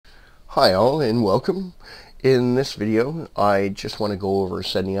Hi all and welcome. In this video I just want to go over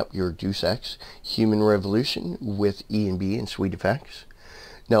setting up your DeusEx Human Revolution with ENB and SweetFX.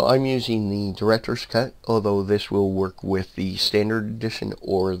 Now I'm using the Director's Cut, although this will work with the Standard Edition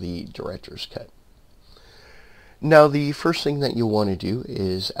or the Director's Cut. Now the first thing that you'll want to do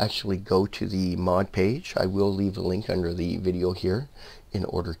is actually go to the mod page. I will leave a link under the video here in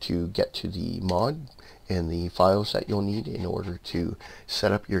order to get to the mod and the files that you'll need in order to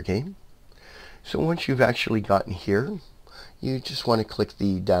set up your game. So once you've actually gotten here, you just want to click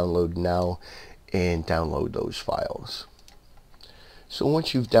the download now and download those files. So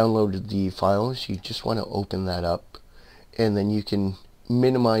once you've downloaded the files, you just want to open that up and then you can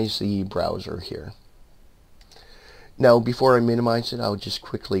minimize the browser here. Now before I minimize it, I'll just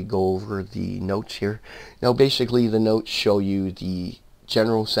quickly go over the notes here. Now basically the notes show you the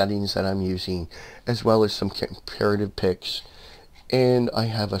general settings that I'm using as well as some comparative picks, and I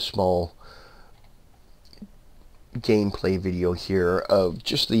have a small gameplay video here of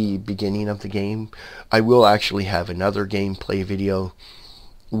just the beginning of the game. I will actually have another gameplay video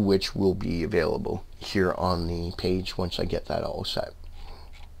which will be available here on the page once I get that all set.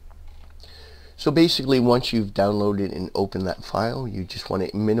 So basically once you've downloaded and opened that file, you just want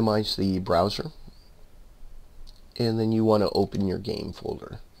to minimize the browser and then you want to open your game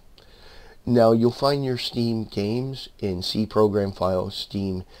folder. Now you'll find your Steam games in C program files,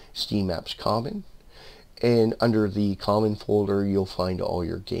 Steam Apps Common, and under the common folder you'll find all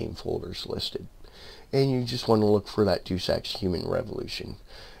your game folders listed, and you just want to look for that DeusEx Human Revolution.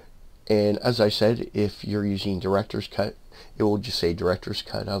 And as I said, if you're using Director's Cut, it will just say Director's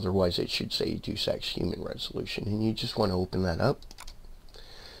Cut, otherwise it should say DeusEx Human Revolution, and you just want to open that up.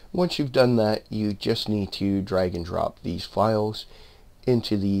 Once you've done that, you just need to drag and drop these files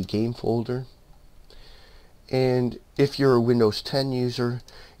into the game folder, and if you're a Windows 10 user,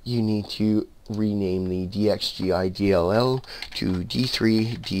 you need to rename the DXGI DLL to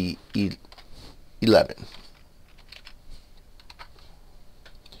D3D11.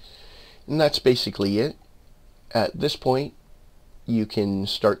 And that's basically it. At this point, you can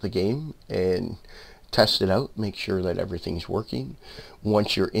start the game and test it out, make sure that everything's working.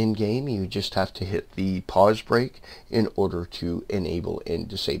 Once you're in game, you just have to hit the pause break in order to enable and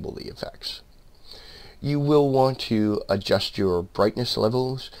disable the effects. You will want to adjust your brightness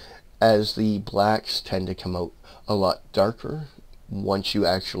levels, as the blacks tend to come out a lot darker once you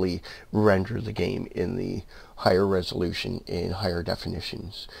actually render the game in the higher resolution and higher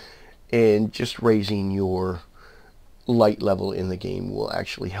definitions. And just raising your light level in the game will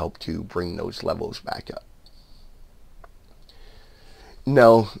actually help to bring those levels back up.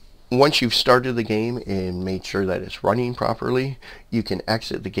 Now, once you've started the game and made sure that it's running properly, you can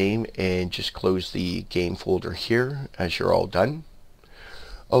exit the game and just close the game folder here as you're all done.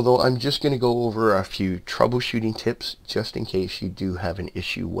 Although I'm just going to go over a few troubleshooting tips just in case you do have an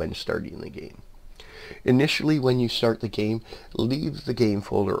issue when starting the game. Initially, when you start the game, leave the game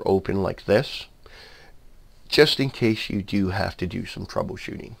folder open like this, just in case you do have to do some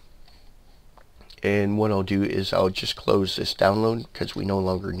troubleshooting. And what I'll do is I'll just close this download because we no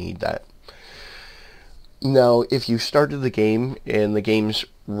longer need that. Now, if you started the game and the game's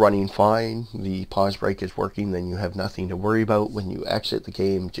running fine, the pause break is working, then you have nothing to worry about. When you exit the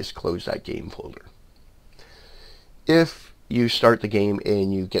game, just close that game folder. If you start the game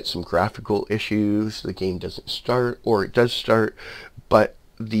and you get some graphical issues, the game doesn't start, or it does start, but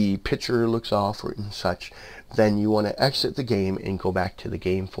the picture looks off and such, then you want to exit the game and go back to the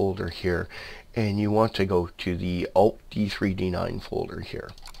game folder here, and you want to go to the Alt D3D9 folder here.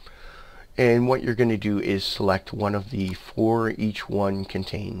 And what you're going to do is select one of the four. Each one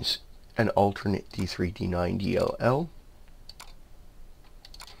contains an alternate D3D9 DLL.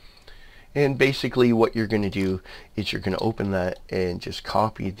 And basically what you're going to do is you're going to open that and just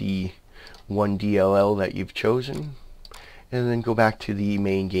copy the one DLL that you've chosen, and then go back to the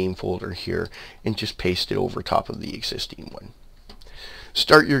main game folder here and just paste it over top of the existing one.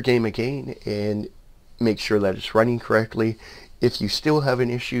 Start your game again and make sure that it's running correctly. If you still have an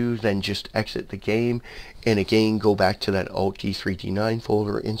issue, then just exit the game and again go back to that Alt D3D9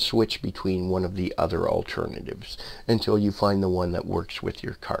 folder and switch between one of the other alternatives until you find the one that works with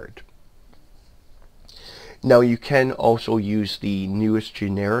your card. Now you can also use the newest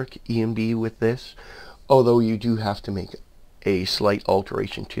generic ENB with this, although you do have to make a slight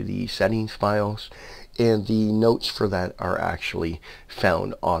alteration to the settings files, and the notes for that are actually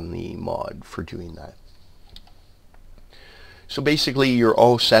found on the mod for doing that. So basically you're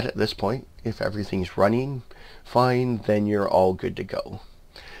all set at this point. If everything's running fine, then you're all good to go.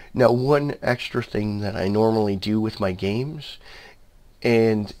 Now one extra thing that I normally do with my games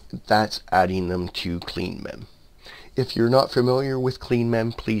and that's adding them to Cleanmem. If you're not familiar with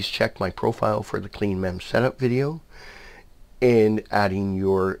Cleanmem, please check my profile for the Cleanmem setup video and adding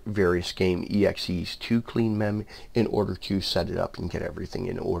your various game exes to Cleanmem in order to set it up and get everything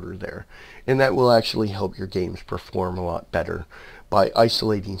in order there. And that will actually help your games perform a lot better by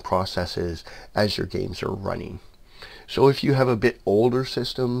isolating processes as your games are running. So if you have a bit older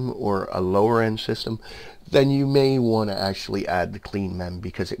system or a lower end system, then you may want to actually add the Cleanmem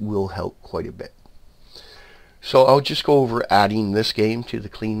because it will help quite a bit. So I'll just go over adding this game to the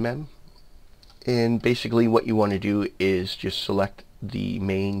Cleanmem. And basically what you want to do is just select the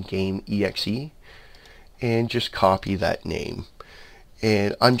main game exe and just copy that name.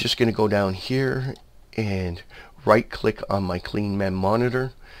 And I'm just going to go down here and right click on my Cleanmem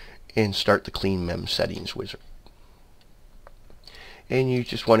monitor and start the Cleanmem settings wizard. And you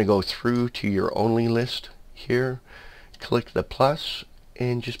just want to go through to your only list here, click the plus,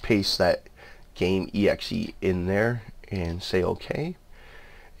 and just paste that game exe in there and say OK.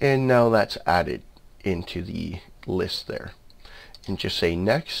 And now that's added into the list there. And just say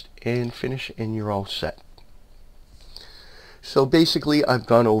next and finish, and you're all set. So basically I've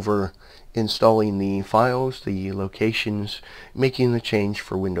gone over installing the files, the locations, making the change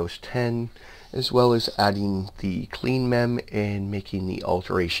for Windows 10, as well as adding the Cleanmem and making the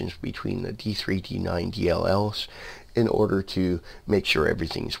alterations between the D3, D9, DLLs in order to make sure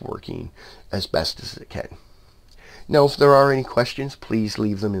everything's working as best as it can. Now, if there are any questions, please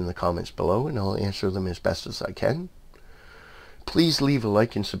leave them in the comments below and I'll answer them as best as I can. Please leave a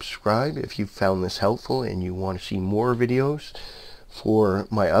like and subscribe if you found this helpful and you want to see more videos for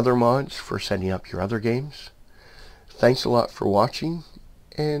my other mods for setting up your other games. Thanks a lot for watching,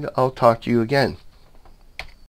 and I'll talk to you again.